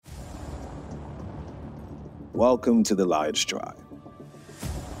Welcome to the Lion's Tribe.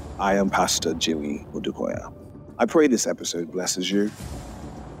 I am Pastor Jimmy Odukoya. I pray this episode blesses you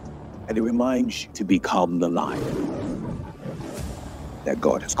and it reminds you to become the lion that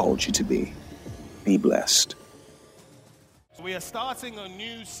God has called you to be. Be blessed. So we are starting a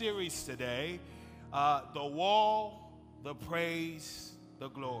new series today, The Wall, the Praise, the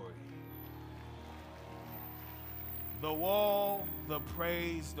Glory. The Wall, the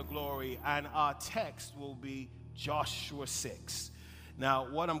Praise, the Glory, and our text will be Joshua 6. Now,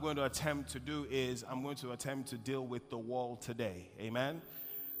 what I'm going to attempt to do is I'm going to attempt to deal with the wall today. Amen?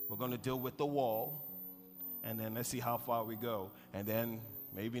 We're going to deal with the wall, and then let's see how far we go. And then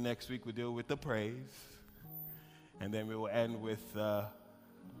maybe next week we'll deal with the praise, and then we will end with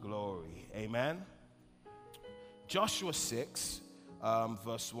glory. Amen? Joshua 6.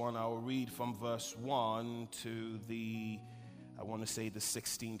 Verse 1, I will read from verse 1 to the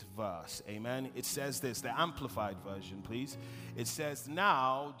 16th verse. Amen. It says this, the Amplified Version, please. It says,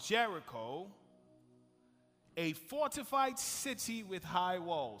 now Jericho, a fortified city with high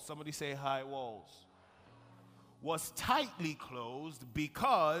walls. Somebody say high walls. Was tightly closed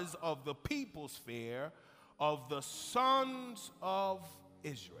because of the people's fear of the sons of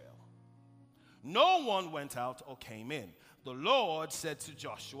Israel. No one went out or came in. The Lord said to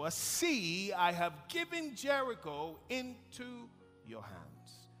Joshua, see, I have given Jericho into your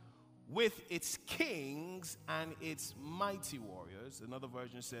hands, with its kings and its mighty warriors. Another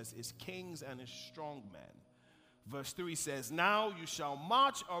version says, its kings and its strong men. Verse 3 says, now you shall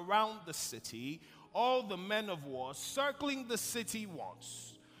march around the city, all the men of war, circling the city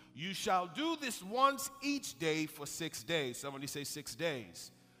once. You shall do this once each day for 6 days. Somebody say 6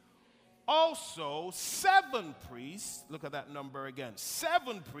 days. Also, 7 priests, look at that number again,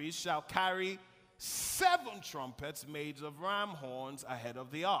 7 priests shall carry 7 trumpets made of ram horns ahead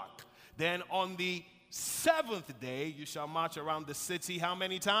of the ark. Then on the 7th day, you shall march around the city how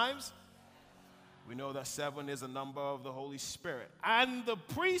many times? We know that 7 is a number of the Holy Spirit. And the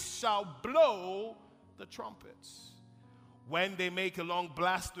priests shall blow the trumpets. When they make a long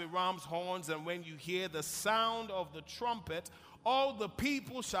blast with ram's horns, and when you hear the sound of the trumpet, all the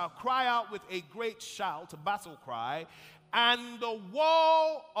people shall cry out with a great shout, a battle cry, and the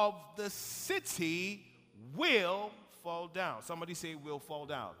wall of the city will fall down. Somebody say will fall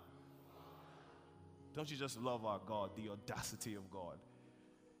down. Don't you just love our God, the audacity of God?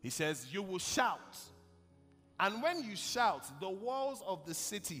 He says, you will shout. And when you shout, the walls of the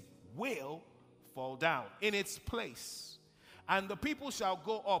city will fall down in its place. And the people shall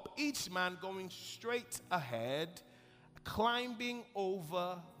go up, each man going straight ahead, climbing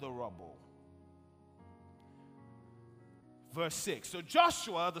over the rubble. Verse 6. So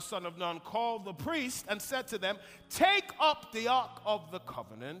Joshua, the son of Nun, called the priests and said to them, take up the ark of the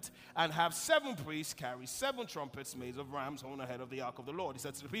covenant and have 7 priests carry 7 trumpets made of ram's horn ahead of the ark of the Lord. He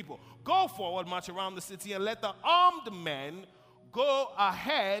said to the people, go forward, march around the city, and let the armed men go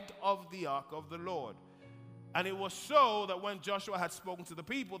ahead of the ark of the Lord. And it was so that when Joshua had spoken to the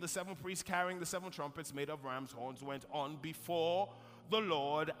people, the 7 priests carrying the 7 trumpets made of ram's horns went on before the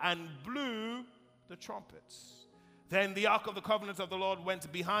Lord and blew the trumpets. Then the ark of the covenant of the Lord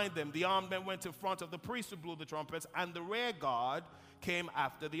went behind them. The armed men went in front of the priests who blew the trumpets, and the rear guard came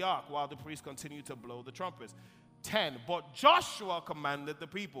after the ark, while the priests continued to blow the trumpets. 10. But Joshua commanded the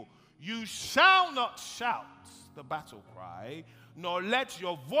people, you shall not shout the battle cry, nor let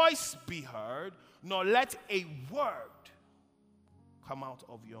your voice be heard, nor let a word come out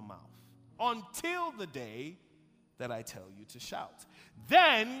of your mouth until the day that I tell you to shout.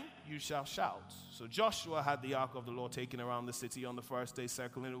 Then you shall shout. So Joshua had the ark of the Lord taken around the city on the first day,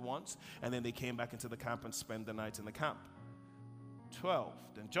 circling it once, and then they came back into the camp and spent the night in the camp. 12.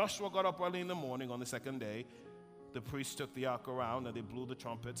 Then Joshua got up early in the morning on the second day. The priests took the ark around and they blew the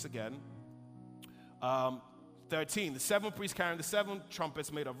trumpets again. 13. The 7 priests carrying the 7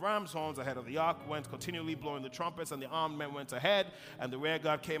 trumpets made of ram's horns ahead of the ark went continually blowing the trumpets, and the armed men went ahead, and the rear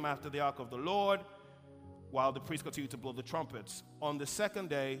guard came after the ark of the Lord, while the priests continued to blow the trumpets. On the second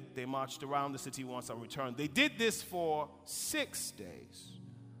day, they marched around the city once and returned. They did this for 6 days.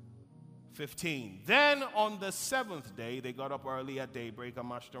 15. Then on the 7th day, they got up early at daybreak and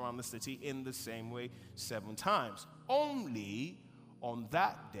marched around the city in the same way 7 times. Only on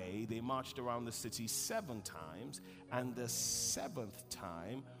that day, they marched around the city 7 times, and the 7th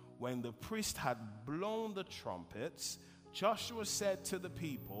time, when the priest had blown the trumpets, Joshua said to the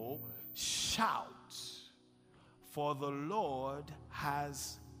people, shout, for the Lord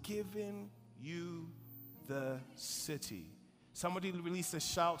has given you the city. Somebody release a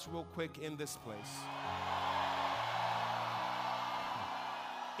shout real quick in this place.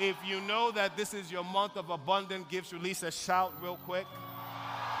 If you know that this is your month of abundant gifts, release a shout real quick.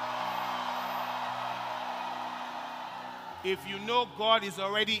 If you know God is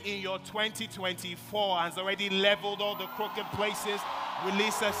already in your 2024 and has already leveled all the crooked places,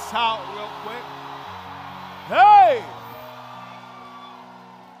 release a shout real quick. Hey!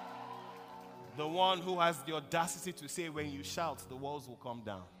 The one who has the audacity to say when you shout, the walls will come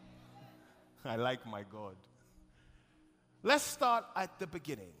down. I like my God. Let's start at the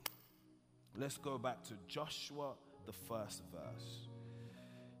beginning. Let's go back to Joshua, the first verse.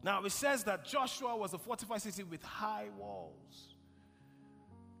 Now, it says that Joshua was a fortified city with high walls.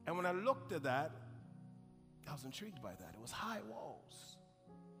 And when I looked at that, I was intrigued by that. It was high walls.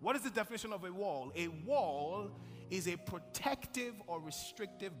 What is the definition of a wall? A wall is a protective or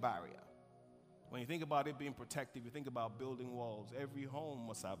restrictive barrier. When you think about it being protective, you think about building walls. Every home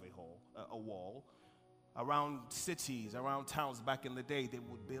must have a wall. Around cities, around towns back in the day, they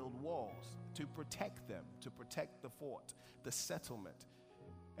would build walls to protect them, to protect the fort, the settlement.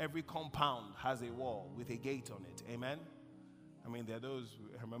 Every compound has a wall with a gate on it. Amen? I mean, there are those,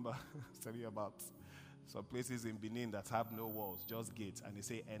 I remember telling you about some places in Benin that have no walls, just gates, and they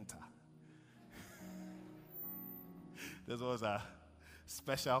say enter. Those are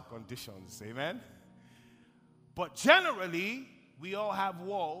special conditions. Amen? But generally, we all have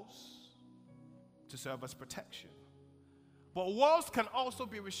walls to serve as protection. But walls can also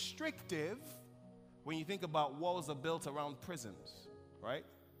be restrictive when you think about walls are built around prisons, right?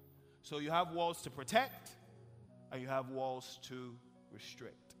 So you have walls to protect and you have walls to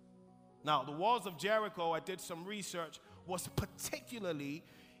restrict. Now, the walls of Jericho, I did some research, was particularly,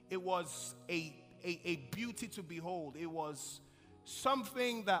 it was a beauty to behold. It was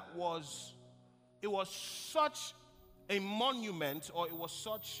something that it was such a monument, or it was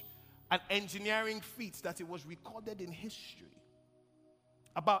such an engineering feat that it was recorded in history.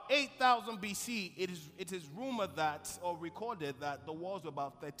 About 8,000 BC, it is rumored that, or recorded that, the walls were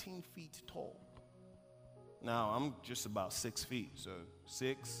about 13 feet tall. Now, I'm just about 6 feet, so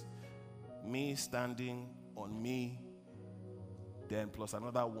 6, me standing on me, then plus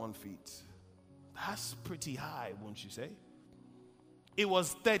another 1 feet. That's pretty high, wouldn't you say? It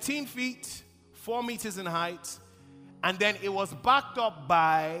was 13 feet, 4 meters in height, and then it was backed up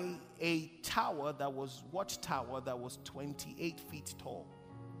by a watchtower that was 28 feet tall.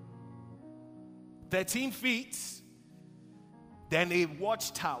 13 feet, then a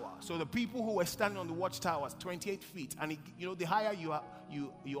watchtower. So the people who were standing on the watchtower was 28 feet. And the higher you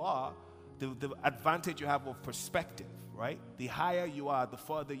are, the advantage you have of perspective, right? The higher you are, the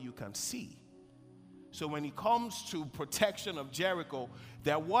further you can see. So when it comes to protection of Jericho,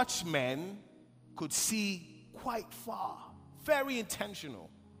 their watchmen could see quite far. Very intentional.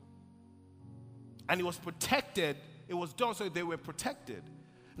 And it was protected. It was done so they were protected.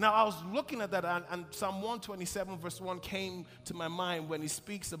 Now, I was looking at that, and Psalm 127 verse 1 came to my mind when he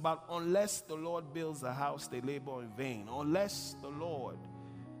speaks about, unless the Lord builds a house, they labor in vain. Unless the Lord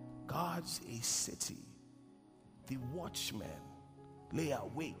guards a city, the watchmen lay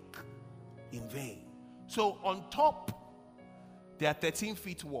awake in vain. So on top, there are 13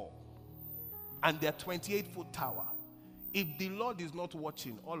 feet wall, and there are 28-foot tower. If the Lord is not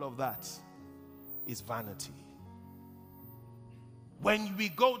watching, all of that is vanity. When we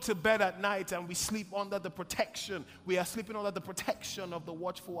go to bed at night and we sleep under the protection, we are sleeping under the protection of the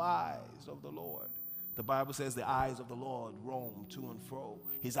watchful eyes of the Lord. The Bible says the eyes of the Lord roam to and fro.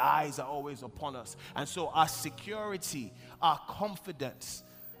 His eyes are always upon us. And so our security, our confidence,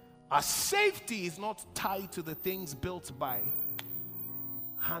 our safety is not tied to the things built by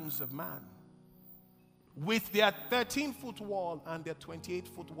hands of man. With their 13-foot wall and their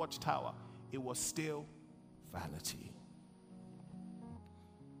 28-foot watchtower, it was still vanity.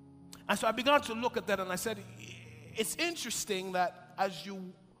 And so I began to look at that, and I said, it's interesting that as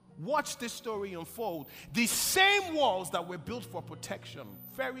you watch this story unfold, the same walls that were built for protection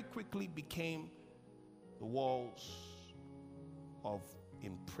very quickly became the walls of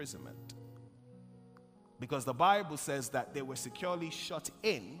imprisonment. Because the Bible says that they were securely shut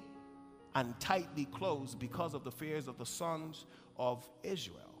in and tightly closed because of the fears of the sons of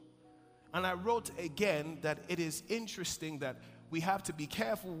Israel. And I wrote again that it is interesting that we have to be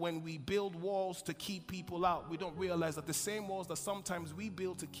careful when we build walls to keep people out. We don't realize that the same walls that sometimes we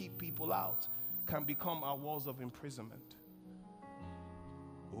build to keep people out can become our walls of imprisonment.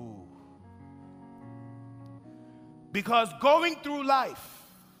 Ooh. Because going through life,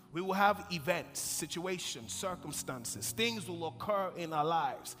 we will have events, situations, circumstances, things will occur in our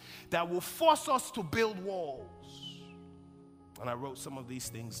lives that will force us to build walls. And I wrote some of these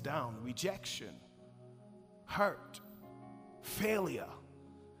things down: rejection, hurt, failure,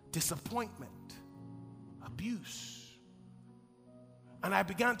 disappointment, abuse. And I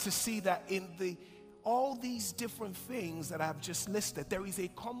began to see that in all these different things that I've just listed, there is a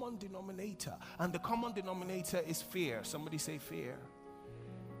common denominator. And the common denominator is fear. Somebody say fear.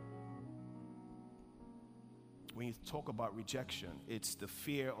 When you talk about rejection, it's the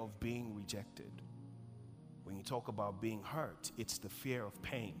fear of being rejected. When you talk about being hurt, it's the fear of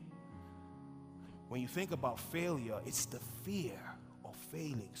pain. When you think about failure, it's the fear of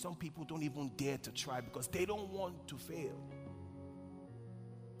failing. Some people don't even dare to try because they don't want to fail.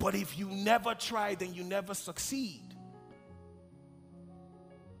 But if you never try, then you never succeed.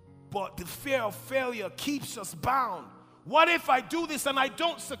 But the fear of failure keeps us bound. What if I do this and I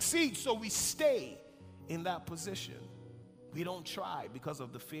don't succeed? So we stay in that position. We don't try because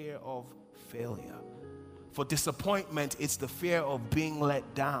of the fear of failure. For disappointment, it's the fear of being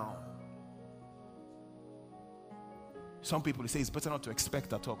let down. Some people say it's better not to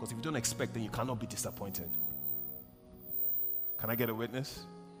expect at all, because if you don't expect, then you cannot be disappointed. Can I get a witness?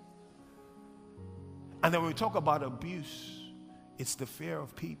 And then when we talk about abuse, it's the fear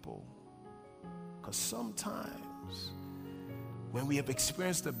of people. Because sometimes when we have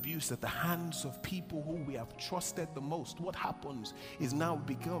experienced abuse at the hands of people who we have trusted the most, what happens is now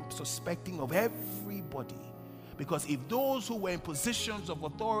we become suspecting of everybody. Because if those who were in positions of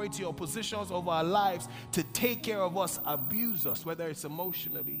authority or positions of our lives to take care of us abuse us, whether it's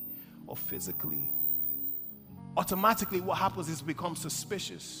emotionally or physically, automatically what happens is we become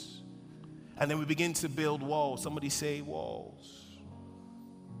suspicious. And then we begin to build walls. Somebody say walls.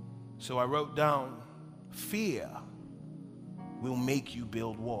 So I wrote down, fear will make you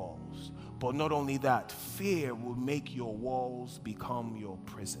build walls. But not only that, fear will make your walls become your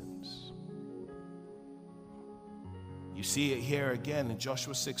prisons. You see it here again in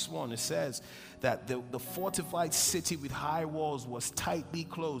Joshua 6:1. It says that the fortified city with high walls was tightly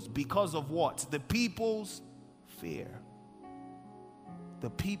closed because of what? The people's fear.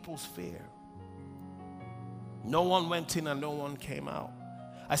 The people's fear. No one went in and no one came out.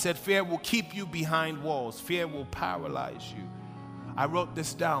 I said fear will keep you behind walls. Fear will paralyze you. I wrote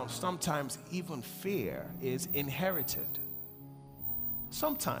this down. Sometimes even fear is inherited.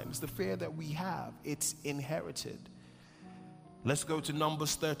 Sometimes the fear that we have, it's inherited. Let's go to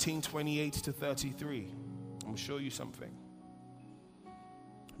Numbers 13:28 to 33. I'm going to show you something.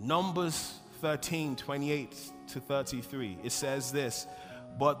 Numbers 13:28 to 33. It says this,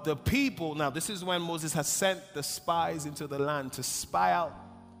 but the people, now this is when Moses has sent the spies into the land to spy out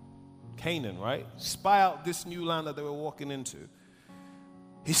Canaan, right? Spy out this new land that they were walking into.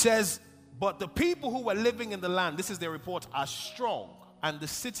 He says, but the people who were living in the land, this is their report, are strong, and the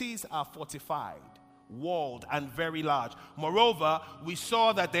cities are fortified, walled, and very large. Moreover, we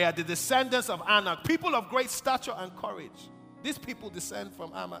saw that they are the descendants of Anak, people of great stature and courage. These people descend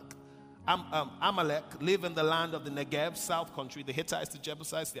from Amalek, live in the land of the Negev, south country. The Hittites, the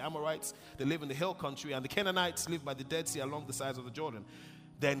Jebusites, the Amorites, they live in the hill country, and the Canaanites live by the Dead Sea along the sides of the Jordan.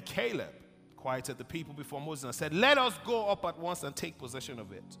 Then Caleb quieted the people before Moses and said, let us go up at once and take possession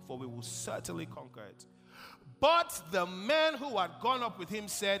of it, for we will certainly conquer it. But the men who had gone up with him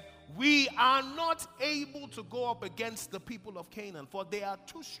said, we are not able to go up against the people of Canaan, for they are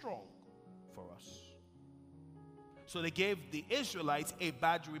too strong for us. So they gave the Israelites a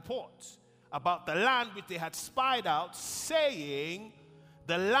bad report about the land which they had spied out, saying,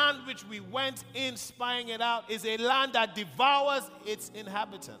 the land which we went in spying it out is a land that devours its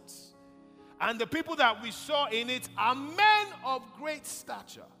inhabitants. And the people that we saw in it are men of great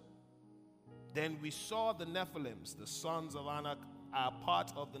stature. Then we saw the Nephilims, the sons of Anak, are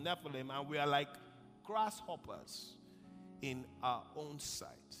part of the Nephilim, and we are like grasshoppers in our own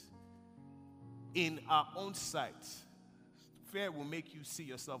sight. In our own sight. Fear will make you see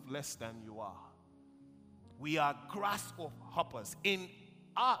yourself less than you are. We are grasshoppers in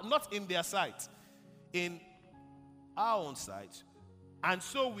not in their sight, in our own sight. And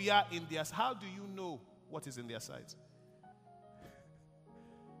so we are in theirs. How do you know what is in their sight?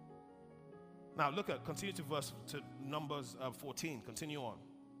 Now look at, continue to Numbers 14, continue on.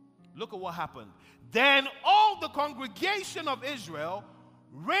 Look at what happened. Then all the congregation of Israel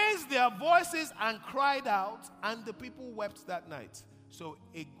raised their voices and cried out, and the people wept that night. So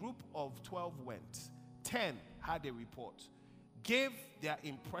a group of 12 went. 10 had a report. Gave their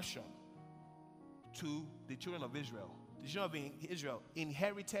impression to the children of Israel. The children of Israel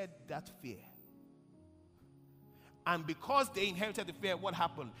inherited that fear. And because they inherited the fear, what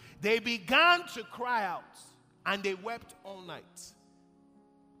happened? They began to cry out, and they wept all night.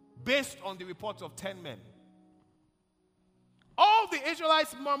 Based on the report of 10 men. All the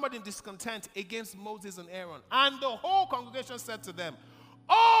Israelites murmured in discontent against Moses and Aaron. And the whole congregation said to them,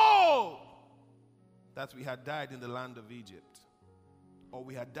 oh, that we had died in the land of Egypt, or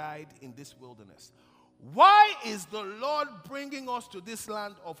we had died in this wilderness. Why is the Lord bringing us to this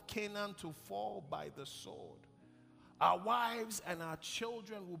land of Canaan to fall by the sword? Our wives and our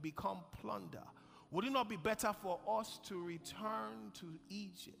children will become plunder. Would it not be better for us to return to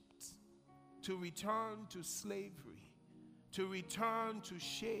Egypt, to return to slavery, to return to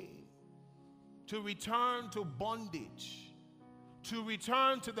shame, to return to bondage, to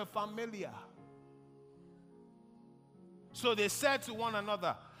return to the familiar? So they said to one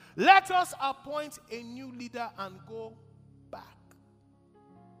another, let us appoint a new leader and go back.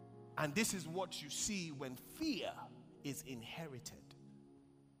 And this is what you see when fear is inherited.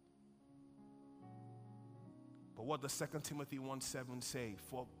 But what does 2 Timothy 1:7 say?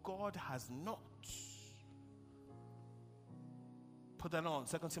 For God has not. Put that on,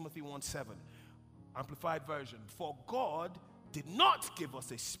 2 Timothy 1:7, Amplified Version. For God did not give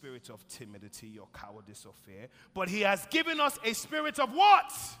us a spirit of timidity or cowardice or fear, but he has given us a spirit of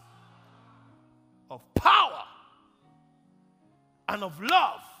what? Of power and of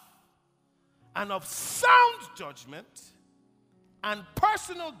love and of sound judgment and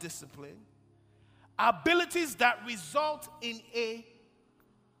personal discipline, abilities that result in a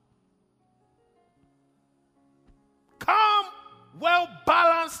calm,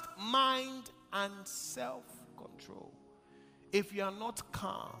 well-balanced mind and self-control. If you are not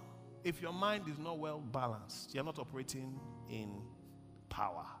calm, if your mind is not well-balanced, you're not operating in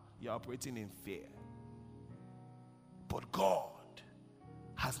power. You're operating in fear. But God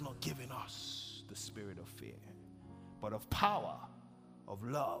has not given us the spirit of fear, but of power, of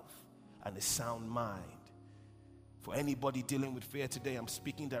love, and a sound mind. For anybody dealing with fear today, I'm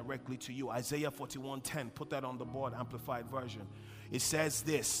speaking directly to you. Isaiah 41:10, put that on the board, Amplified Version. It says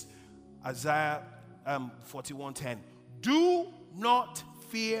this, Isaiah 41:10, do not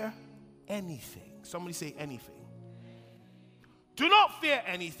fear anything. Somebody say anything. Do not fear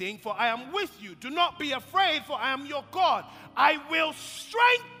anything, for I am with you. Do not be afraid, for I am your God. I will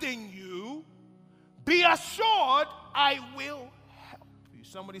strengthen you. Be assured, I will help you.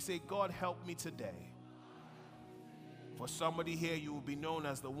 Somebody say, God, help me today. For somebody here, you will be known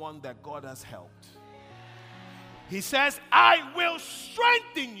as the one that God has helped. He says, I will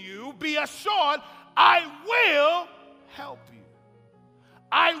strengthen you. Be assured, I will help you.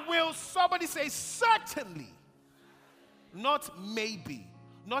 I will, somebody say, certainly. Not maybe,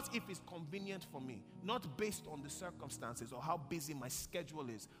 not if it's convenient for me, not based on the circumstances or how busy my schedule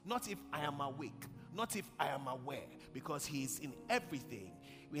is, not if I am awake, not if I am aware, because he is in everything,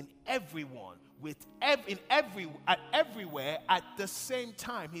 in everyone, everywhere at the same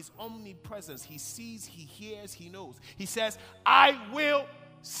time. His omnipresence, he sees, he hears, he knows. He says, I will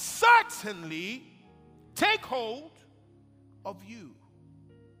certainly take hold of you.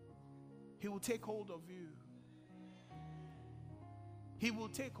 He will take hold of you. He will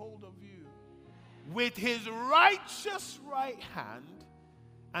take hold of you with his righteous right hand,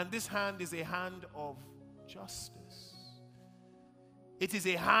 and this hand is a hand of justice. It is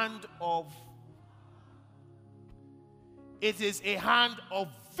a hand of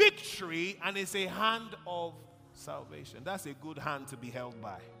victory, and it's a hand of salvation. That's a good hand to be held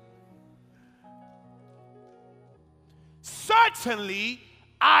by. Certainly,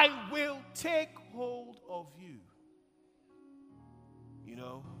 I will take hold of you. You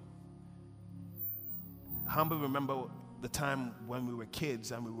know, I humbly remember the time when we were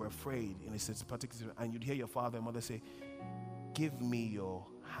kids and we were afraid in a particular, and you'd hear your father and mother say, give me your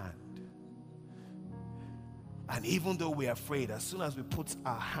hand. And even though we're afraid, as soon as we put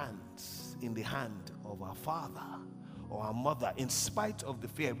our hands in the hand of our father or our mother, in spite of the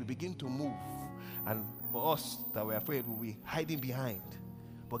fear, we begin to move. And for us that we're afraid, we'll be hiding behind.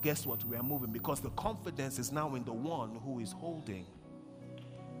 But guess what? We are moving because the confidence is now in the one who is holding.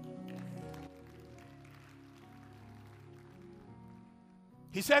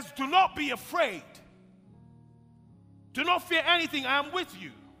 He says, do not be afraid. Do not fear anything. I am with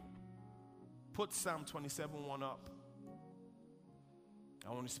you. Put Psalm 27:1 up.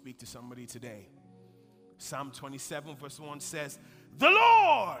 I want to speak to somebody today. Psalm 27 verse 1 says, the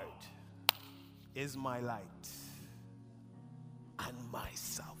Lord is my light and my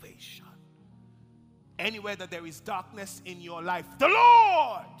salvation. Anywhere that there is darkness in your life, the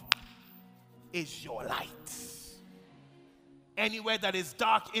Lord is your light. Anywhere that is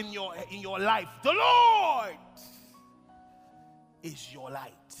dark in your life, the Lord is your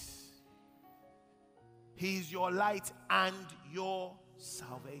light. He is your light and your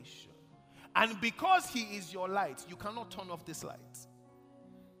salvation. And because he is your light, you cannot turn off this light.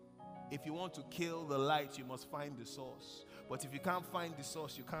 If you want to kill the light, you must find the source. But if you can't find the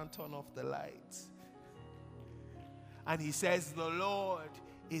source, you can't turn off the light. And he says, the Lord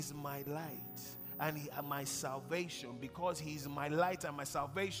is my light and my salvation. Because he is my light and my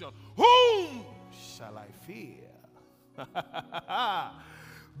salvation, whom shall I fear?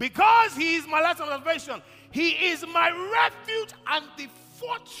 Because he is my light and salvation, he is my refuge and the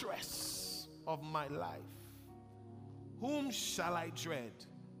fortress of my life. Whom shall I dread?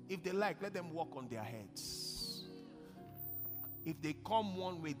 If they like, let them walk on their heads. If they come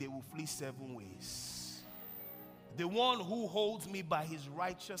one way, they will flee 7 ways. The one who holds me by his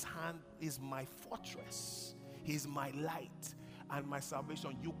righteous hand is my fortress. He is my light and my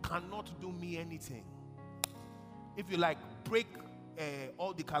salvation. You cannot do me anything. If you like, break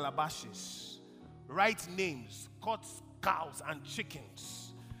all the calabashes, write names, cut cows and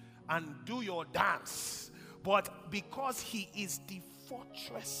chickens, and do your dance. But because he is the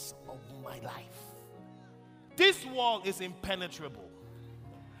fortress of my life, this wall is impenetrable.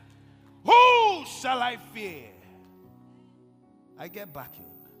 Who shall I fear? I get back in.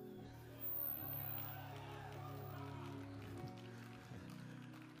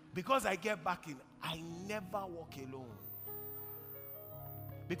 Because I get back in, I never walk alone.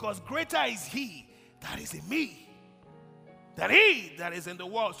 Because greater is he that is in me than he that is in the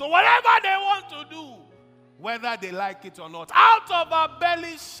world. So whatever they want to do, whether they like it or not, out of our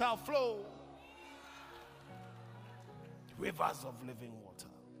bellies shall flow rivers of living water.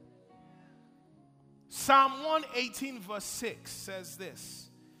 Psalm 118 verse 6 says this: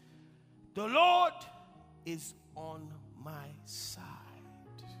 the Lord is on my side.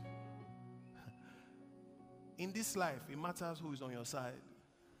 In this life, it matters who is on your side.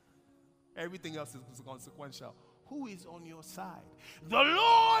 Everything else is consequential. Who is on your side? The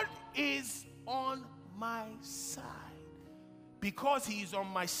Lord is on my side. Because he is on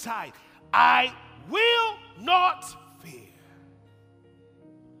my side, I will not fear.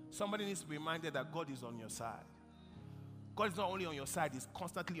 Somebody needs to be reminded that God is on your side. God is not only on your side, he's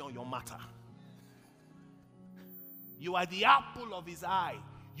constantly on your matter. You are the apple of his eye.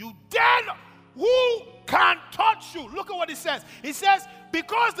 You dare not. Who can touch you? Look at what it says. It says,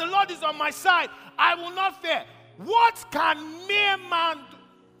 because the Lord is on my side, I will not fear. What can mere man do?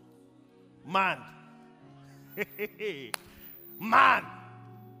 Man. Man.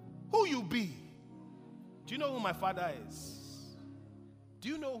 Who you be? Do you know who my father is? Do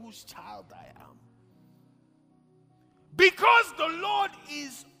you know whose child I am? Because the Lord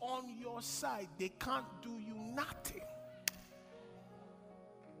is on your side, they can't do you nothing.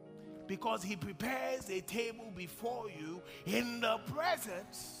 Because he prepares a table before you in the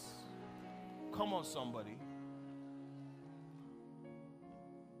presence. Come on, somebody.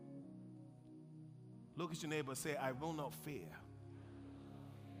 Look at your neighbor, say, I will not fear.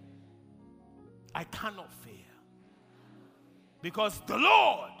 I cannot fear. Because the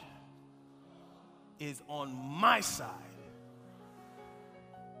Lord is on my side.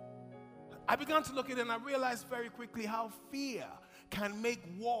 I began to look at it and I realized very quickly how fear can make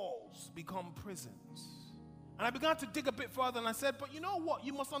walls become prisons. And I began to dig a bit further and I said, but you know what?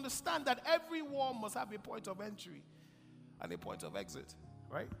 You must understand that every wall must have a point of entry and a point of exit,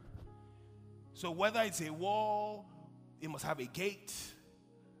 right? So whether it's a wall, it must have a gate,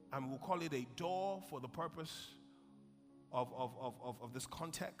 and we'll call it a door for the purpose of this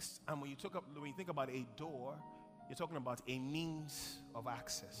context. And when you think about a door, you're talking about a means of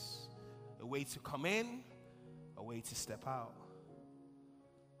access, a way to come in, a way to step out.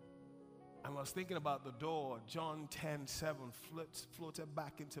 And I was thinking about the door. John 10:7 floated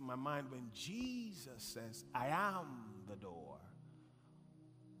back into my mind when Jesus says, I am the door.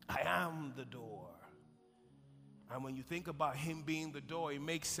 I am the door. And when you think about him being the door, it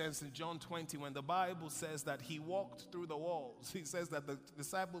makes sense in John 20 when the Bible says that he walked through the walls. He says that the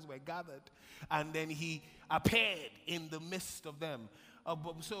disciples were gathered and then he appeared in the midst of them.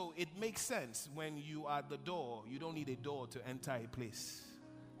 So it makes sense when you are the door, you don't need a door to enter a place.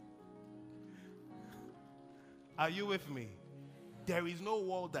 Are you with me? There is no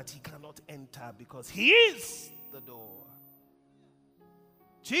wall that he cannot enter because he is the door.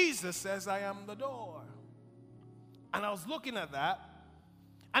 Jesus says, I am the door. And I was looking at that.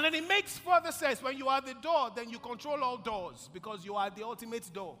 And then it makes further sense. When you are the door, then you control all doors because you are the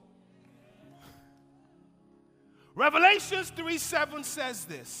ultimate door. Revelations 3:7 says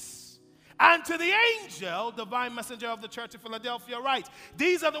this. And to the angel, divine messenger of the church of Philadelphia, write,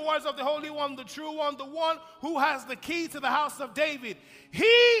 these are the words of the Holy One, the true one, the one who has the key to the house of David.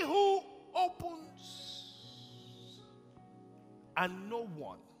 He who opens and no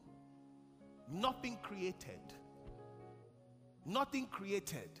one, nothing created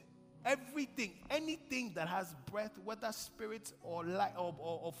Everything, anything that has breath, whether spirit or life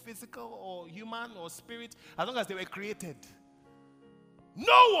or physical or human or spirit, as long as they were created,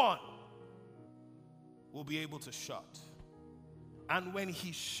 no one will be able to shut. And when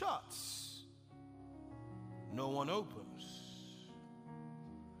he shuts, no one opens.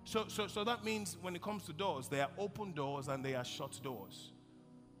 So that means when it comes to doors, there are open doors and there are shut doors.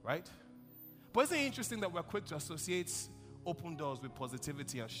 Right? But isn't it interesting that we're quick to associate open doors with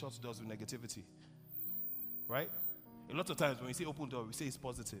positivity and shut doors with negativity? Right? A lot of times when we say open door, we say it's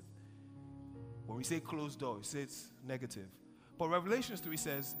positive. When we say closed door, we say it's negative. But Revelation 3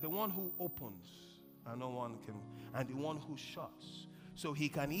 says, the one who opens and no one can, and the one who shuts. So he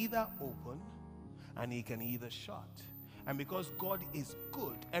can either open and he can either shut. And because God is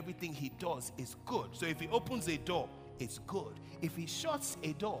good, everything he does is good. So if he opens a door, it's good. If he shuts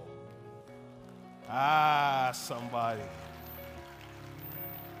a door, somebody.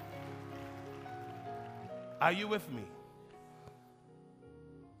 Are you with me?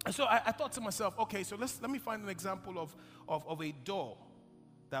 And so I thought to myself, okay, so let me find an example of a door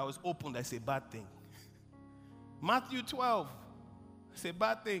that was opened that's a bad thing. Matthew 12, it's a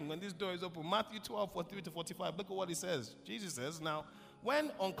bad thing when this door is open. Matthew 12, 43 to 45, look at what it says. Jesus says, now,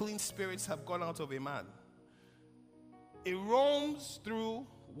 when unclean spirits have gone out of a man, it roams through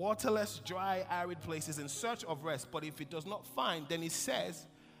waterless, dry, arid places in search of rest. But if it does not find, then it says,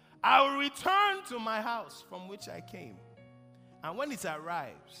 I will return to my house from which I came. And when it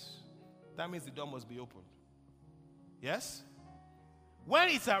arrives, that means the door must be opened. Yes? When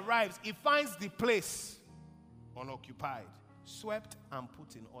it arrives, it finds the place unoccupied, swept and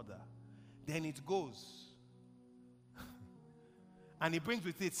put in order. Then it goes. And it brings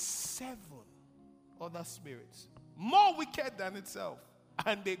with it 7 other spirits, more wicked than itself.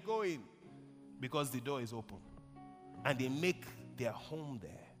 And they go in because the door is open. And they make their home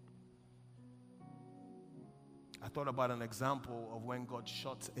there. I thought about an example of when God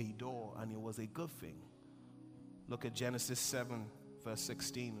shut a door and it was a good thing. Look at Genesis 7, verse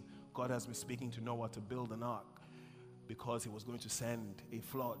 16. God has been speaking to Noah to build an ark because he was going to send a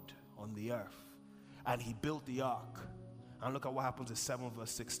flood on the earth. And he built the ark. And look at what happens in 7,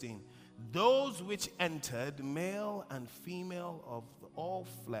 verse 16. Those which entered, male and female of all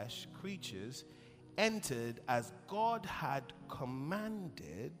flesh creatures, entered as God had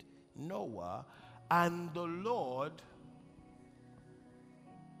commanded Noah, and the Lord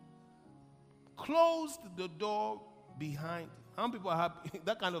closed the door behind. How many people are happy?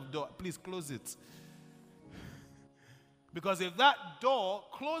 That kind of door, please close it. Because if that door,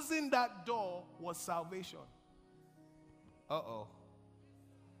 closing that door was salvation. Uh-oh.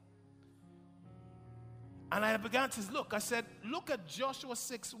 And I began to look. I said, look at Joshua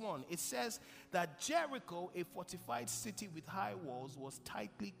 6:1. It says that Jericho, a fortified city with high walls, was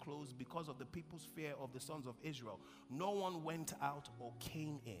tightly closed because of the people's fear of the sons of Israel. No one went out or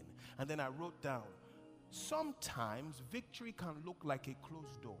came in. And then I wrote down, sometimes victory can look like a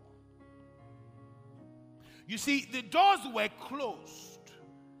closed door. You see, the doors were closed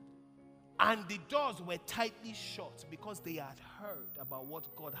and the doors were tightly shut because they had heard about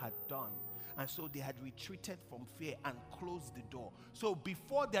what God had done. And so they had retreated from fear and closed the door. So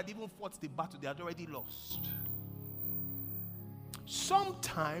before they had even fought the battle, they had already lost.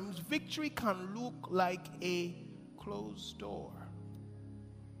 Sometimes victory can look like a closed door.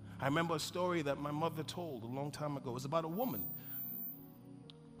 I remember a story that my mother told a long time ago. It was about a woman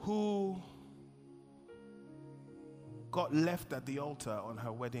who got left at the altar on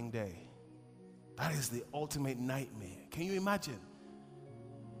her wedding day. That is the ultimate nightmare. Can you imagine?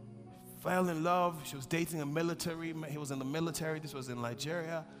 Fell in love. She was dating a military. He was in the military. This was in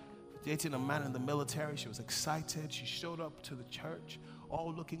Nigeria. Dating a man in the military. She was excited. She showed up to the church,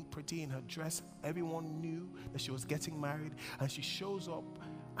 all looking pretty in her dress. Everyone knew that she was getting married. And she shows up,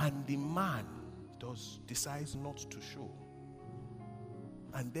 and the man decides not to show.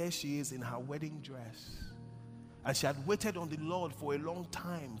 And there she is in her wedding dress. And she had waited on the Lord for a long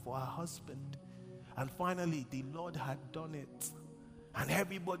time for her husband. And finally, the Lord had done it. And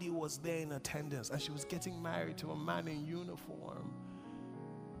everybody was there in attendance. And she was getting married to a man in uniform.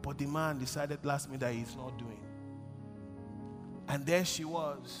 But the man decided last minute that he's not doing. And there she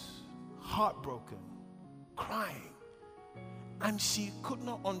was, heartbroken, crying. And she could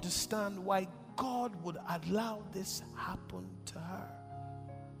not understand why God would allow this happen to her.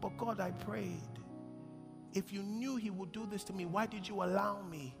 But God, I prayed, if you knew he would do this to me, why did you allow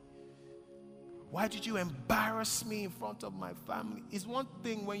me? Why did you embarrass me in front of my family? It's one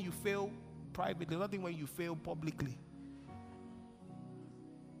thing when you fail privately, another thing when you fail publicly.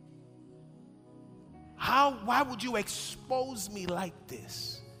 Why would you expose me like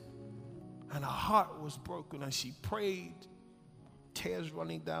this? And her heart was broken, and she prayed, tears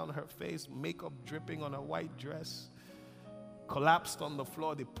running down her face, makeup dripping on her white dress, collapsed on the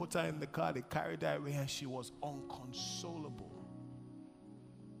floor. They put her in the car, they carried her away, and she was unconsolable.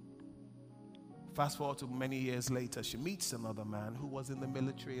 Fast forward to many years later, she meets another man who was in the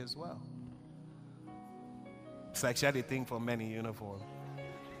military as well. It's like she had a thing for men in uniform.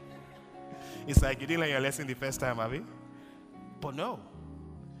 It's like you didn't learn your lesson the first time, have you? But no.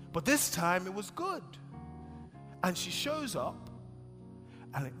 But this time it was good. And she shows up,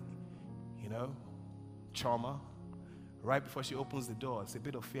 and trauma. Right before she opens the door, it's a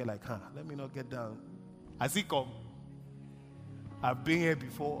bit of fear, like, let me not get down. Has he come? I've been here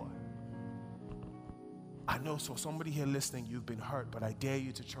before. I know, so somebody here listening, you've been hurt, but I dare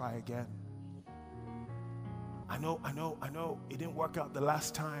you to try again. I know, it didn't work out the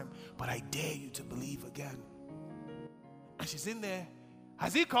last time, but I dare you to believe again. And she's in there.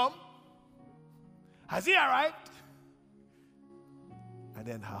 Has he come? Has he arrived? And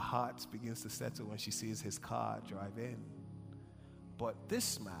then her heart begins to settle when she sees his car drive in. But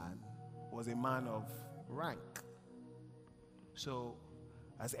this man was a man of rank. So,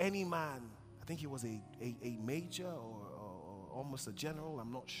 as any man, I think he was a major or almost a general,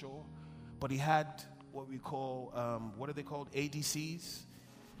 I'm not sure. But he had what we call, what are they called? ADCs?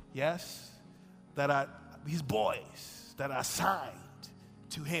 Yes? That are his boys that are assigned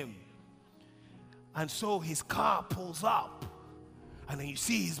to him. And so his car pulls up. And then you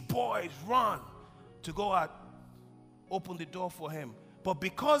see his boys run to go out, open the door for him. But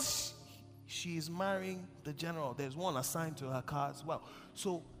because she is marrying the general, there's one assigned to her car as well.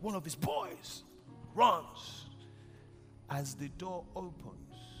 So one of his boys runs. As the door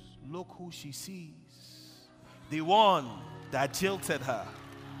opens, look who she sees. The one that jilted her.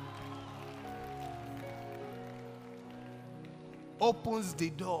 Opens the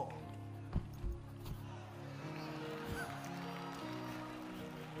door.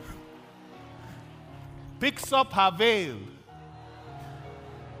 Picks up her veil.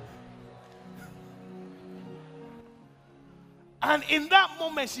 And in that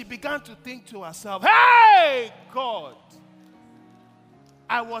moment, she began to think to herself, hey, God,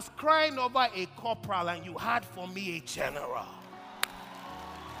 I was crying over a corporal and you had for me a general.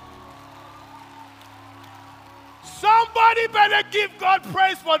 Somebody better give God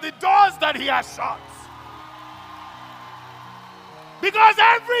praise for the doors that he has shut. Because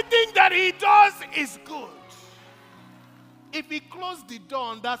everything that he does is good. If he closed the door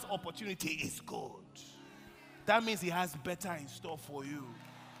on that opportunity, it's good. That means he has better in store for you.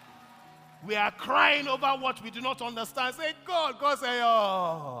 We are crying over what we do not understand. Say, God say,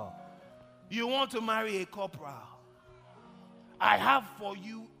 oh, you want to marry a corporal. I have for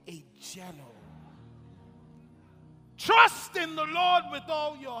you a general. Trust in the Lord with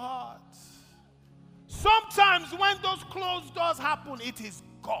all your heart. Sometimes when those closed doors happen, it is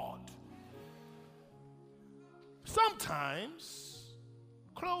God. Sometimes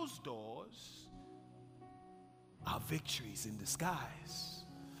closed doors are victories in disguise.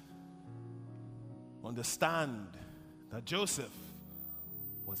 Understand that Joseph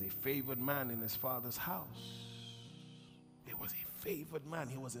was a favored man in his father's house. He was a favored man.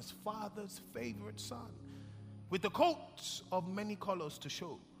 He was his father's favorite son. With the coats of many colors to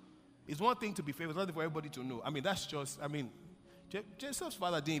show. It's one thing to be favored, it's not for everybody to know. Joseph's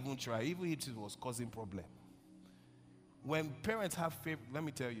father didn't even try, even if it was causing problem. When parents have favor, let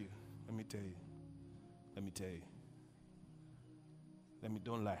me tell you.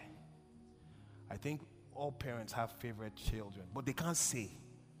 Don't lie. I think all parents have favorite children, but they can't say.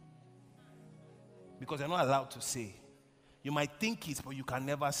 Because they're not allowed to say. You might think it, but you can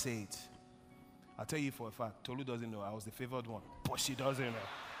never say it. I'll tell you for a fact, Tolu doesn't know I was the favored one, but she doesn't know.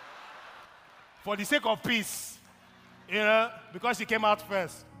 For the sake of peace, because she came out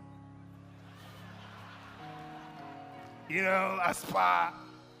first. As per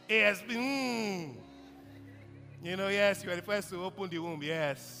ASB, yes, you are the first to open the womb,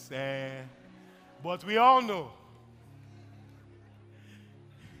 yes. But we all know.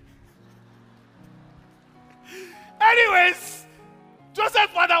 Anyways,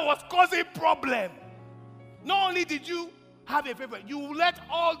 Joseph's father was causing problem. Not only did you have a favorite, you let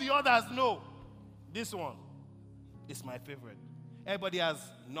all the others know. This one is my favorite. Everybody has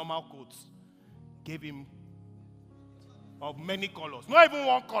normal coats. Gave him of many colors. Not even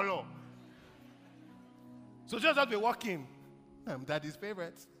one color. So just as we walk in, I'm daddy's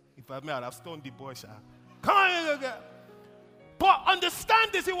favorite. If I may, I'd have stoned the boy. Come on, but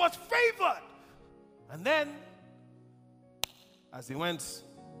understand this, he was favored. And then, as he went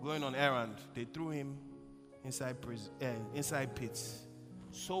going on errand, they threw him inside pits,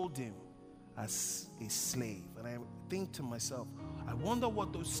 sold him, as a slave. And I think to myself, I wonder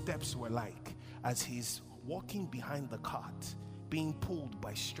what those steps were like as he's walking behind the cart, being pulled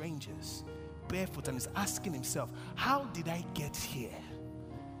by strangers, barefoot, and is asking himself, how did I get here?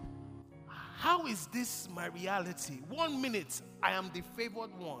 How is this my reality? 1 minute, I am the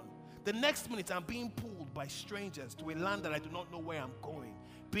favored one. The next minute, I'm being pulled by strangers to a land that I do not know where I'm going.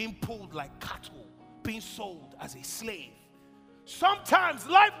 Being pulled like cattle, being sold as a slave. Sometimes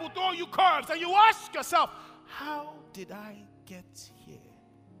life will throw you curves and you ask yourself, how did I get here?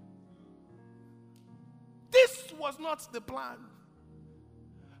 This was not the plan.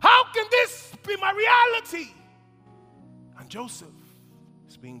 How can this be my reality? And Joseph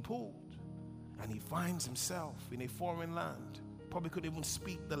is being pulled, and he finds himself in a foreign land. Probably couldn't even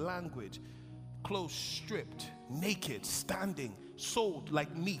speak the language. Clothes stripped, naked, standing, sold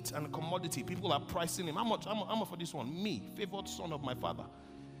like meat and a commodity. People are pricing him. How much for this one? Me, favored son of my father.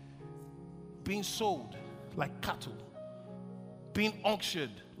 Being sold like cattle. Being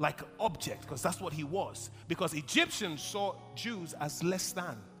auctioned like an object, because that's what he was. Because Egyptians saw Jews as less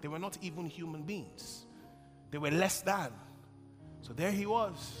than. They were not even human beings. They were less than. So there he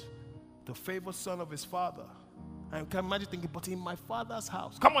was, the favored son of his father. I can imagine thinking, but in my father's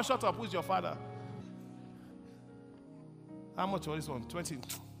house. Come on, shut up. Who's your father? How much for this one? 20.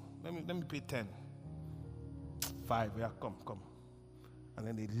 Let me pay 10. 5. Yeah, come. And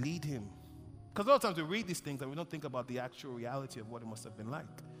then they lead him. Because a lot of times we read these things and we don't think about the actual reality of what it must have been like.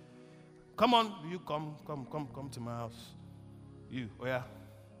 Come on, you come to my house. You, oh yeah.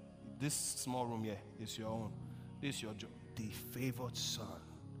 This small room here is your own. This is your job. The favored son.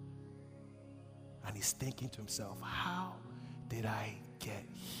 And he's thinking to himself, how did I get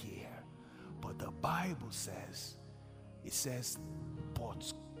here? But the Bible says, it says,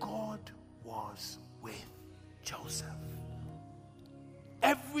 but God was with Joseph.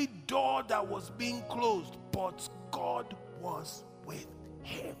 Every door that was being closed, but God was with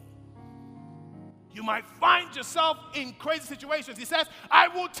him. You might find yourself in crazy situations. He says, I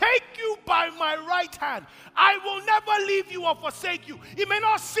will take you by my right hand. I will never leave you or forsake you. It may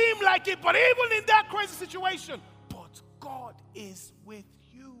not seem like it, but even in that crazy situation, but God is with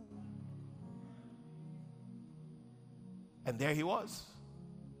you. And there he was.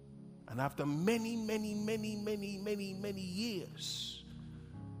 And after many years,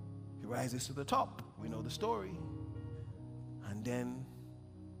 he rises to the top. We know the story. And then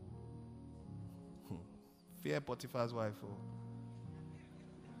fear Potiphar's wife. Oh.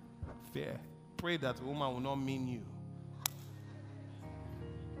 Fear. Pray that the woman will not mean you.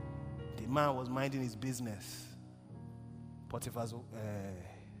 The man was minding his business. Potiphar's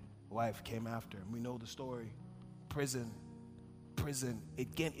wife came after him. We know the story. Prison.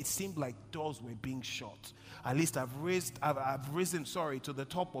 Again, it seemed like doors were being shut. At least I've risen to the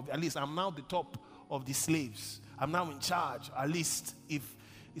top of, at least I'm now the top of the slaves. I'm now in charge. At least if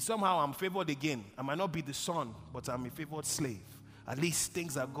somehow I'm favored again, I might not be the son, but I'm a favored slave. At least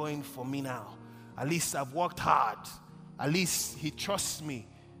things are going for me now. At least I've worked hard. At least he trusts me.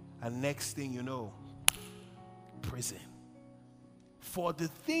 And next thing you know, prison. For the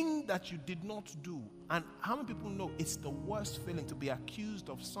thing that you did not do. And how many people know it's the worst feeling to be accused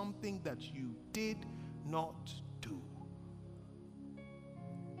of something that you did not do?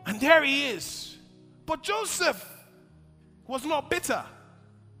 And there he is. But Joseph was not bitter.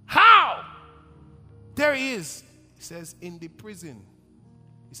 How? There he is. He says, in the prison.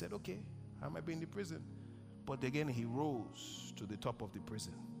 He said, okay, I might be in the prison. But again, he rose to the top of the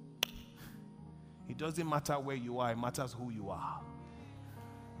prison. It doesn't matter where you are, it matters who you are.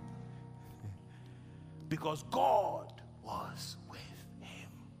 Because God was with him.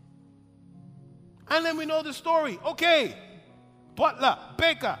 And then we know the story. Okay, butler,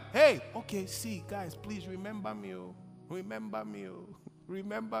 baker, hey, okay, see, guys, please remember me. Remember me.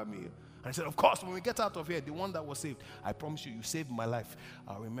 Remember me. And I said, of course, when we get out of here, the one that was saved, I promise you, you saved my life.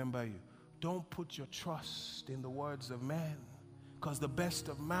 I'll remember you. Don't put your trust in the words of man, because the best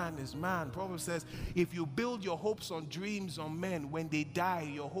of man is man. Proverbs says, if you build your hopes on dreams on men, when they die,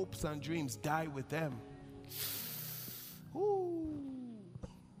 your hopes and dreams die with them. Ooh.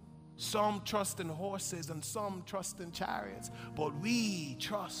 Some trust in horses and some trust in chariots, but we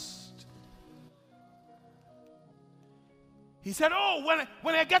trust. He said, oh,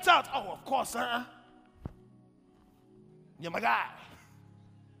 when I get out, oh, of course, you're my guy.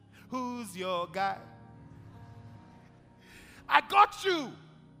 Who's your guy? I got you.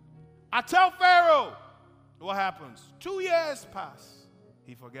 I tell Pharaoh. What happens? 2 years pass.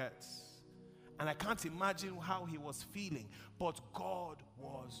 He forgets. And I can't imagine how he was feeling. But God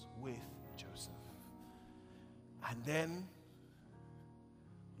was with Joseph. And then,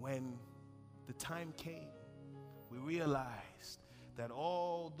 when the time came, we realized that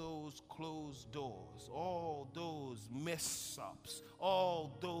all those closed doors, all those mess-ups,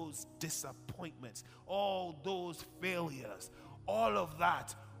 all those disappointments, all those failures, all of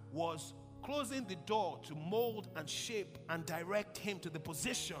that was closing the door to mold and shape and direct him to the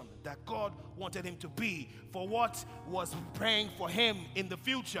position that God wanted him to be for what was praying for him in the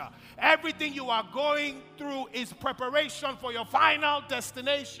future. Everything you are going through is preparation for your final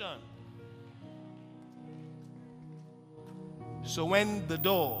destination. So when the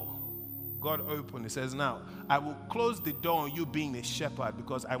door God opened, it says, now, I will close the door on you being a shepherd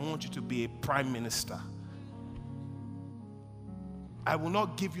because I want you to be a prime minister. I will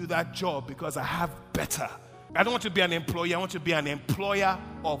not give you that job because I have better. I don't want to be an employee. I want to be an employer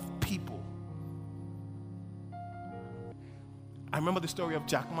of people. I remember the story of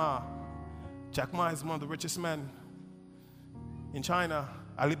Jack Ma. Jack Ma is one of the richest men in China.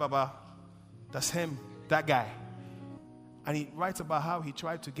 Alibaba, that's him, that guy. And he writes about how he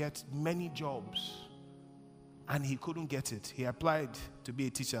tried to get many jobs and he couldn't get it. He applied to be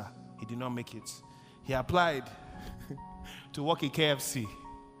a teacher. He did not make it. He applied to work at KFC.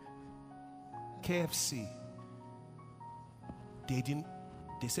 KFC.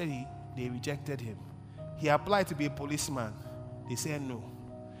 They said they rejected him. He applied to be a policeman. They said no.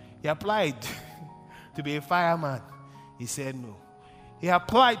 He applied to be a fireman. He said no. He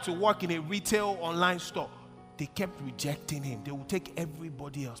applied to work in a retail online store. They kept rejecting him. They will take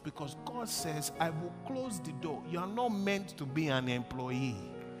everybody else because God says, I will close the door. You are not meant to be an employee.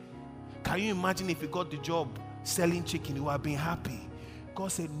 Can you imagine if you got the job selling chicken, you would have been happy?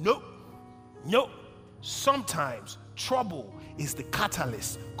 God said, no. Sometimes trouble is the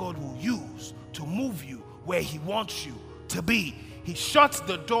catalyst God will use to move you where he wants you to be. He shuts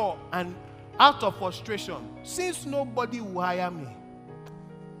the door and out of frustration, since nobody will hire me,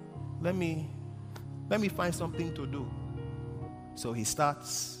 let me find something to do. So he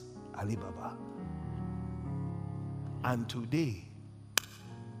starts Alibaba. And today,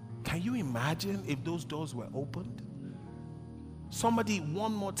 can you imagine if those doors were opened? Somebody,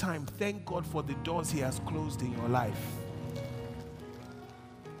 one more time, thank God for the doors he has closed in your life.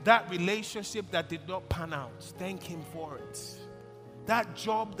 That relationship that did not pan out, thank him for it. That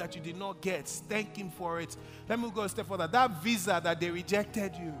job that you did not get, thank him for it. Let me go a step further. That visa that they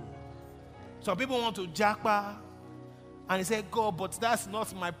rejected you. Some people want to jackpot and they say, God, but that's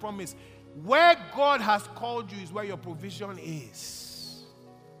not my promise. Where God has called you is where your provision is.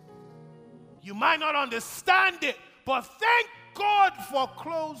 You might not understand it, but thank God for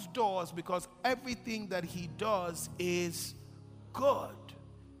closed doors because everything that he does is good.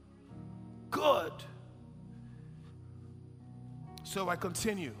 Good. So I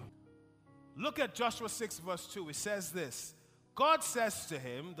continue. Look at Joshua 6 verse 2. It says this. God says to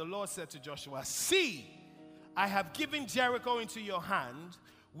him, the Lord said to Joshua, see, I have given Jericho into your hand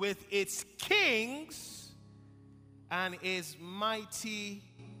with its kings and its mighty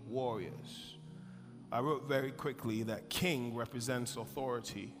warriors. I wrote very quickly that king represents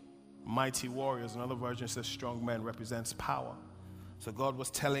authority. Mighty warriors, another version says strong men, represents power. So God was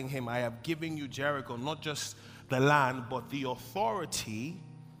telling him, I have given you Jericho, not just the land, but the authority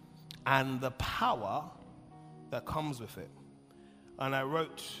and the power that comes with it. And I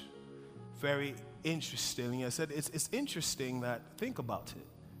wrote very interestingly, I said, it's interesting that, think about it.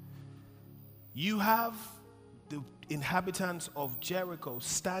 You have the inhabitants of Jericho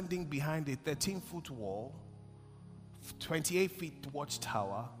standing behind a 13-foot wall, 28-feet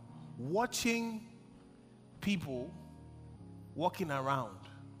watchtower, watching people walking around.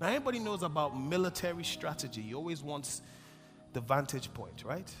 Now, anybody knows about military strategy, you always want the vantage point,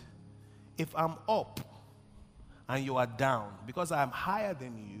 right? If I'm up and you are down, because I'm higher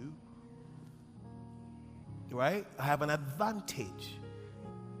than you, right? I have an advantage.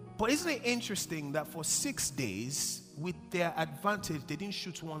 But isn't it interesting that for 6 days, with their advantage, they didn't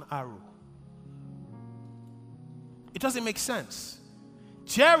shoot one arrow? It doesn't make sense.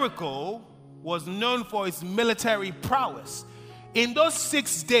 Jericho was known for its military prowess. In those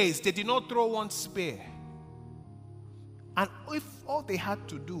 6 days, they did not throw one spear. And if all they had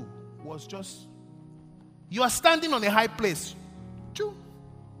to do was just, you are standing on a high place, choo,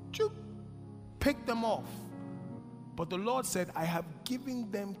 choo, pick them off. But the Lord said, I have given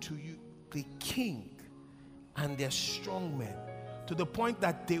them to you, the king and their strong men, to the point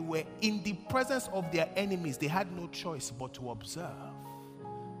that they were in the presence of their enemies. They had no choice but to observe.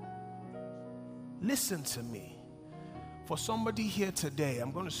 Listen to me. For somebody here today,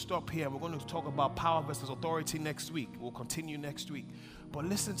 I'm going to stop here. We're going to talk about power versus authority next week. We'll continue next week. But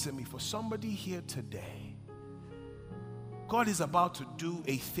listen to me. For somebody here today, God is about to do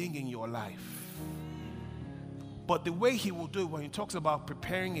a thing in your life. But the way he will do it, when he talks about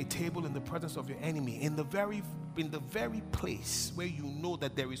preparing a table in the presence of your enemy, in the very place where you know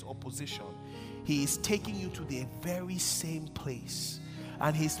that there is opposition, he is taking you to the very same place.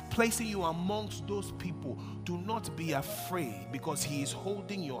 And he's placing you amongst those people. Do not be afraid, because he is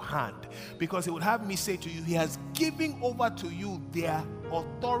holding your hand. Because he would have me say to you, he has given over to you their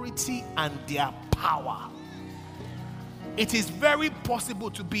authority and their power. It is very possible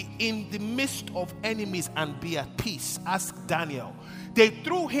to be in the midst of enemies and be at peace. Ask Daniel. They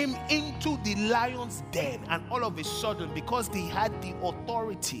threw him into the lion's den, and all of a sudden, because they had the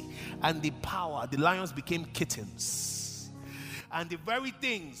authority and the power, the lions became kittens. And the very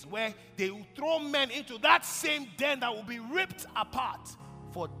things where they will throw men into that same den that will be ripped apart,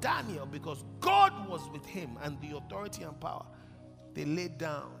 for Daniel, because God was with him and the authority and power, they laid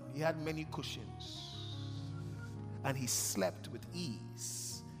down. He had many cushions and he slept with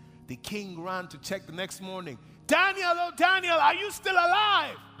ease. The king ran to check the next morning. Daniel, oh Daniel, are you still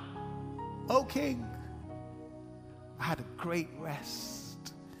alive? Oh king, I had a great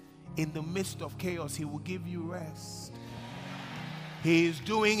rest. In the midst of chaos, he will give you rest. He is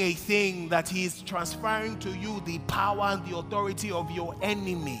doing a thing that he is transferring to you the power and the authority of your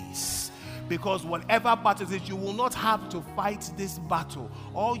enemies. Because whatever battles it, you will not have to fight this battle.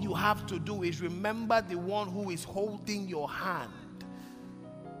 All you have to do is remember the one who is holding your hand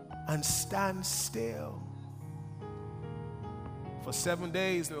and stand still. For 7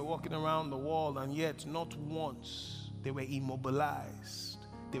 days they were walking around the wall, and yet not once they were immobilized.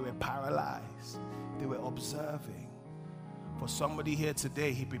 They were paralyzed. They were observing. For somebody here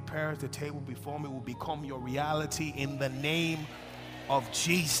today, he prepares the table before me, will become your reality in the name of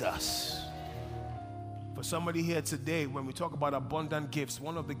Jesus. For somebody here today, when we talk about abundant gifts,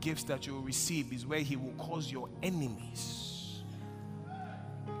 one of the gifts that you will receive is where he will cause your enemies.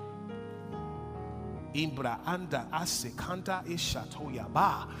 Imbra anda asekanta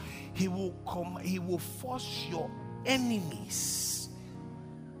ishatoyaba. He will force your enemies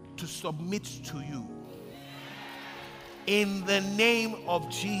to submit to you. In the name of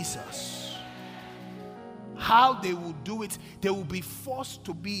Jesus. How they will do it, they will be forced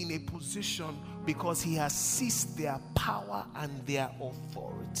to be in a position because he has seized their power and their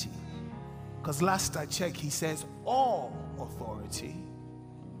authority. Because last I checked, he says all authority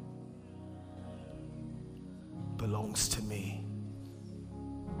belongs to me.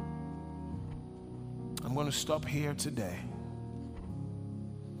 I'm going to stop here today.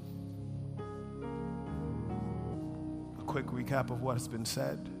 A quick recap of what has been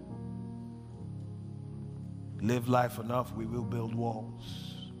said. Live life enough, we will build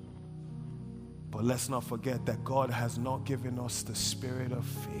walls. But let's not forget that God has not given us the spirit of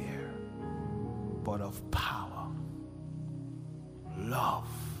fear, but of power, love,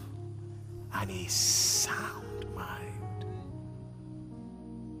 and a sound mind.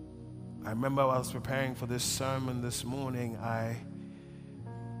 I remember while I was preparing for this sermon this morning, I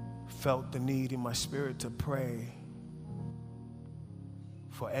felt the need in my spirit to pray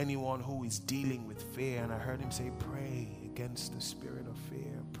for anyone who is dealing with fear. And I heard him say, pray against the spirit of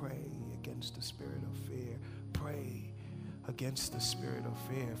fear. Pray against the spirit of fear. Pray against the spirit of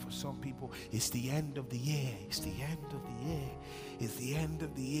fear. For some people, it's the end of the year. It's the end of the year. It's the end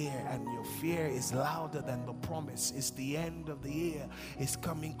of the year, and your fear is louder than the promise. It's the end of the year. It's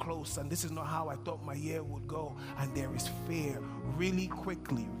coming close, and this is not how I thought my year would go. And there is fear. Really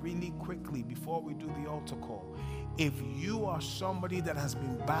quickly, before we do the altar call, if you are somebody that has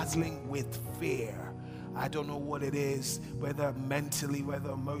been battling with fear, I don't know what it is, whether mentally,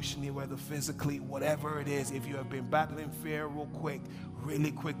 whether emotionally, whether physically, whatever it is, if you have been battling fear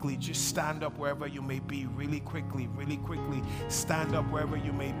really quickly, just stand up wherever you may be, really quickly, stand up wherever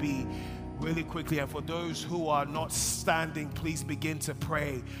you may be, really quickly. And for those who are not standing, please begin to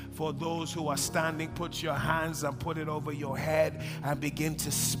pray. For those who are standing, put your hands and put it over your head and begin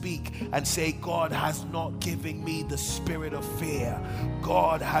to speak and say, God has not given me the spirit of fear.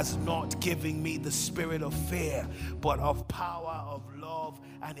 God has not given me the spirit of fear, but of power, of love,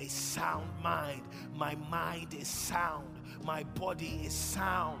 and a sound mind. My mind is sound. My body is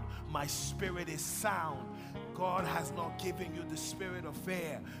sound. My spirit is sound. God has not given you the spirit of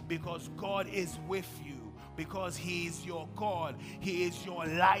fear, because God is with you, because he is your God. He is your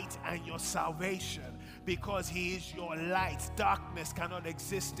light and your salvation. Because he is your light, darkness cannot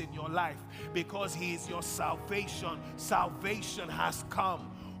exist in your life. Because he is your salvation, salvation has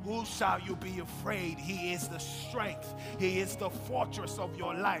come. Who shall you be afraid? He is the strength. He is the fortress of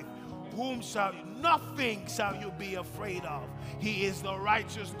your life. Nothing shall you be afraid of. He is the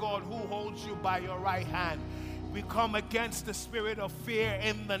righteous God who holds you by your right hand. We come against the spirit of fear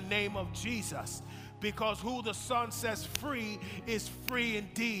in the name of Jesus. Because who the Son sets free is free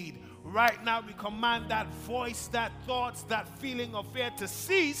indeed. Right now we command that voice, that thoughts, that feeling of fear to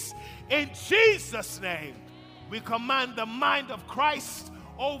cease in Jesus' name. We command the mind of Christ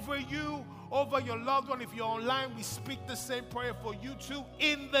over you, over your loved one. If you're online, we speak the same prayer for you too.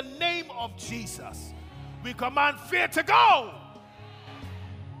 In the name of Jesus, we command fear to go.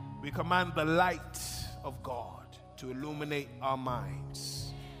 We command the light of God to illuminate our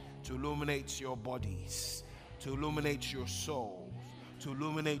minds, to illuminate your bodies, to illuminate your souls, to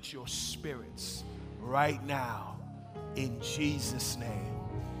illuminate your spirits right now. In Jesus' name,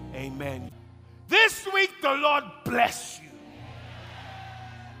 amen. This week the Lord bless you.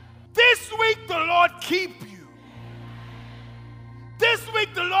 This week the Lord keep you. This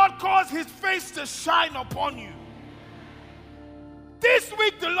week the Lord cause his face to shine upon you. This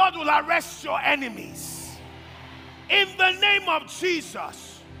week the Lord will arrest your enemies. In the name of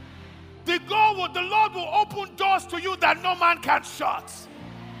Jesus. The Lord will open doors to you that no man can shut.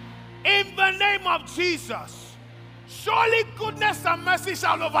 In the name of Jesus. Surely goodness and mercy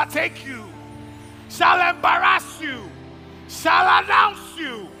shall overtake you, shall embarrass you, shall announce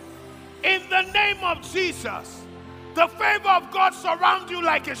you. In the name of Jesus. The favor of God surrounds you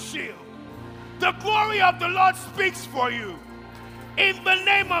like a shield. The glory of the Lord speaks for you. In the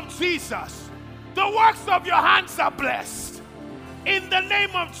name of Jesus. The works of your hands are blessed. In the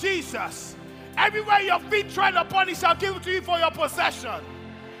name of Jesus. Everywhere your feet tread upon, he shall give it to you for your possession.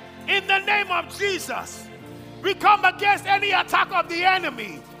 In the name of Jesus. We come against any attack of the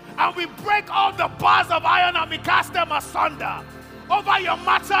enemy, and we break all the bars of iron and we cast them asunder over your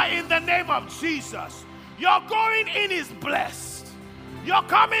matter in the name of Jesus. Your going in is blessed. Your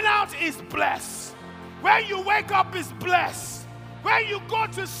coming out is blessed. When you wake up is blessed. When you go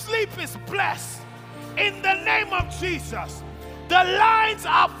to sleep is blessed. In the name of Jesus. The lines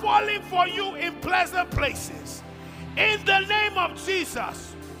are falling for you in pleasant places. In the name of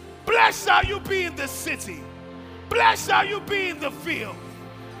Jesus. Blessed shall you be in the city. Blessed shall you be in the field.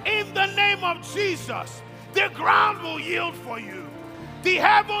 In the name of Jesus. The ground will yield for you. The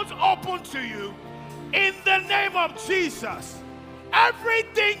heavens open to you. In the name of Jesus.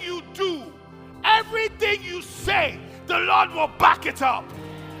 Everything you do, everything you say, the Lord will back it up.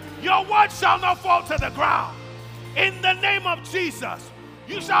 Your word shall not fall to the ground. In the name of Jesus.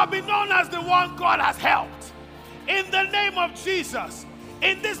 You shall be known as the one God has helped. In the name of Jesus.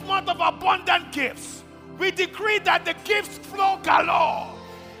 In this month of abundant gifts, we decree that the gifts flow galore.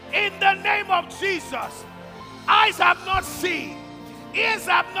 In the name of Jesus. Eyes have not seen, ears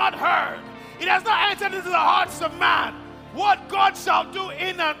have not heard, it has not entered into the hearts of man what God shall do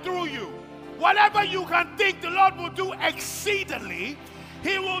in and through you. Whatever you can think, the Lord will do exceedingly.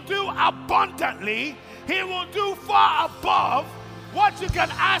 He will do abundantly. He will do far above what you can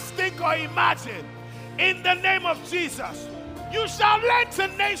ask, think, or imagine. In the name of Jesus. You shall lend to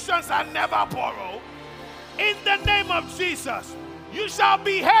nations and never borrow. In the name of Jesus. You shall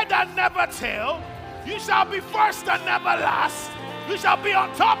be head and never tail. You shall be first and never last. You shall be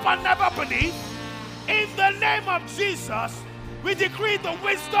on top and never beneath. In the name of Jesus, we decree the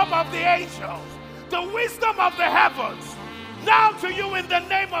wisdom of the angels, the wisdom of the heavens, now to you in the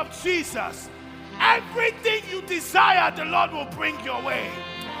name of Jesus. Everything you desire, the Lord will bring your way.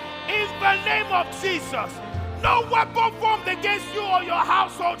 In the name of Jesus, no weapon formed against you or your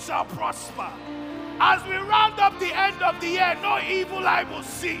household shall prosper. As we round up the end of the year, no evil eye will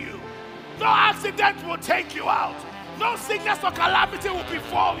see you. No accident will take you out. No sickness or calamity will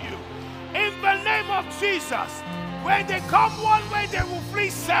befall you. In the name of Jesus, when they come one way, they will flee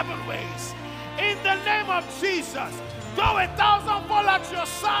 7 ways. In the name of Jesus, though 1,000 fall at your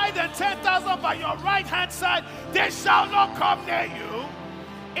side and 10,000 by your right hand side, they shall not come near you.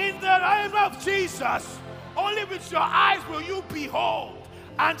 In the name of Jesus, only with your eyes will you behold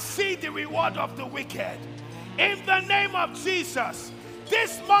and see the reward of the wicked. In the name of Jesus,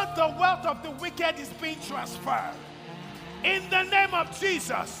 this month the wealth of the wicked is being transferred. In the name of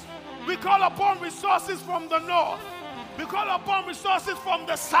Jesus, we call upon resources from the north. We call upon resources from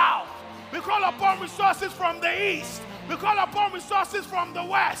the south. We call upon resources from the east. We call upon resources from the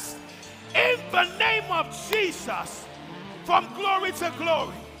west. In the name of Jesus, from glory to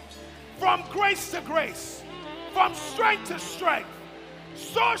glory, from grace to grace, from strength to strength,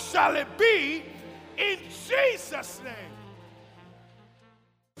 so shall it be in Jesus' name.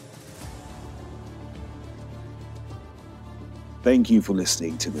 Thank you for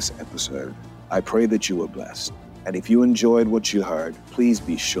listening to this episode. I pray that you were blessed. And if you enjoyed what you heard, please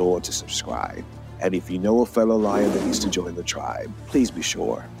be sure to subscribe. And if you know a fellow lion that needs to join the tribe, please be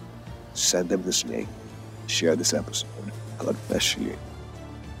sure. Send them this link. share this episode. God bless you.